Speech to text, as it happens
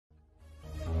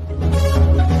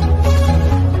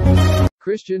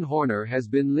Christian Horner has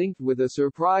been linked with a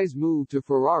surprise move to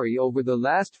Ferrari over the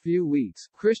last few weeks.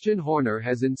 Christian Horner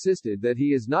has insisted that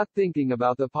he is not thinking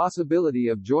about the possibility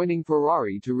of joining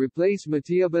Ferrari to replace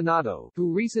Mattia Binotto,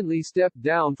 who recently stepped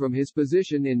down from his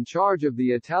position in charge of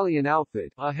the Italian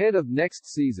outfit, ahead of next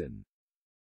season.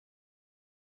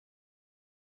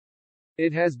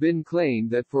 It has been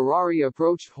claimed that Ferrari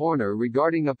approached Horner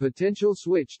regarding a potential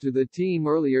switch to the team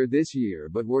earlier this year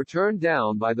but were turned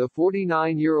down by the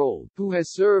 49-year-old, who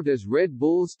has served as Red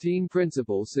Bull's team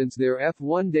principal since their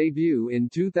F1 debut in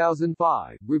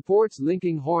 2005. Reports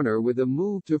linking Horner with a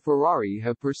move to Ferrari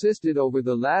have persisted over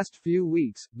the last few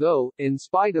weeks, though, in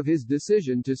spite of his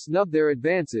decision to snub their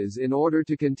advances in order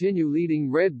to continue leading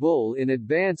Red Bull in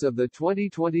advance of the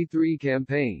 2023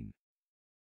 campaign.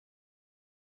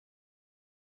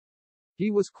 He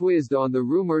was quizzed on the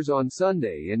rumors on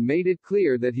Sunday and made it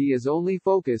clear that he is only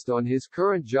focused on his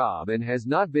current job and has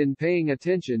not been paying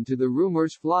attention to the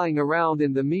rumors flying around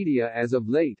in the media as of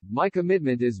late. "My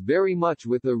commitment is very much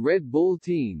with the Red Bull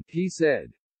team," he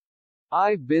said.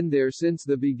 "I've been there since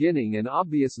the beginning and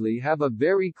obviously have a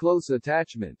very close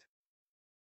attachment."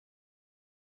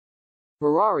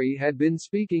 Ferrari had been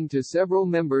speaking to several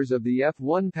members of the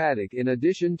F1 paddock in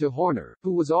addition to Horner,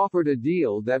 who was offered a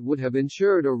deal that would have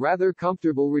ensured a rather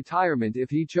comfortable retirement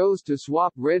if he chose to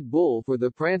swap Red Bull for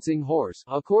the prancing horse,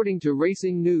 according to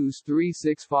Racing News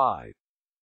 365.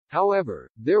 However,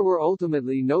 there were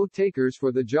ultimately no takers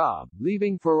for the job,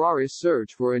 leaving Ferrari's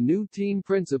search for a new team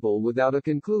principal without a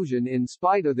conclusion in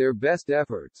spite of their best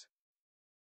efforts.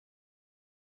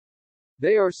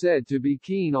 They are said to be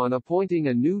keen on appointing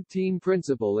a new team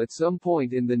principal at some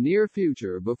point in the near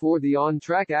future before the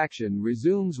on-track action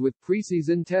resumes with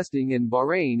preseason testing in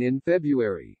Bahrain in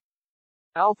February.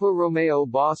 Alfa Romeo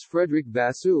boss Frédéric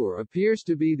Vasseur appears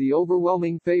to be the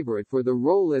overwhelming favorite for the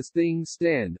role as things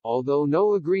stand, although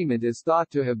no agreement is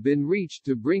thought to have been reached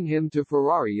to bring him to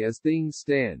Ferrari as things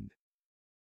stand.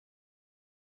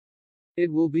 It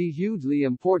will be hugely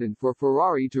important for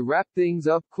Ferrari to wrap things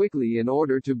up quickly in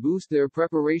order to boost their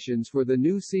preparations for the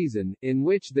new season, in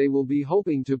which they will be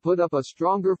hoping to put up a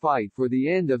stronger fight for the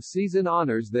end-of-season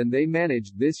honors than they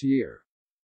managed this year.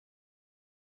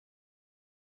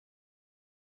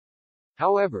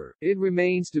 However, it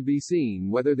remains to be seen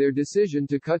whether their decision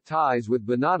to cut ties with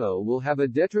Binotto will have a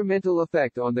detrimental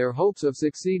effect on their hopes of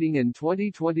succeeding in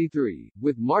 2023,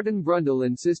 with Martin Brundle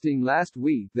insisting last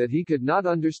week that he could not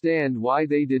understand why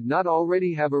they did not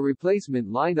already have a replacement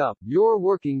lined up. "You're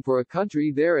working for a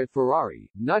country there at Ferrari,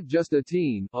 not just a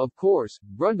team, of course,"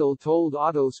 Brundle told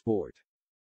Autosport.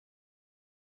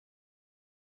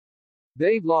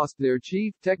 "They've lost their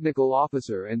chief technical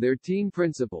officer and their team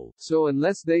principal, so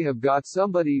unless they have got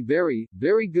somebody very,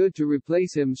 very good to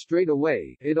replace him straight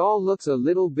away, it all looks a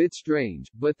little bit strange,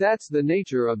 but that's the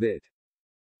nature of it.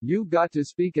 You've got to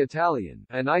speak Italian,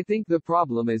 and I think the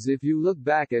problem is if you look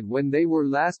back at when they were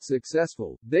last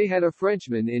successful, they had a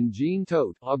Frenchman in Jean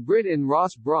Todt, a Brit in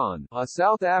Ross Brawn, a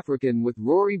South African with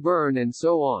Rory Byrne and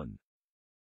so on.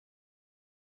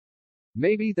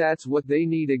 Maybe that's what they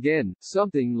need again,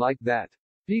 something like that.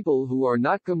 People who are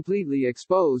not completely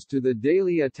exposed to the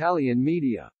daily Italian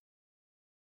media."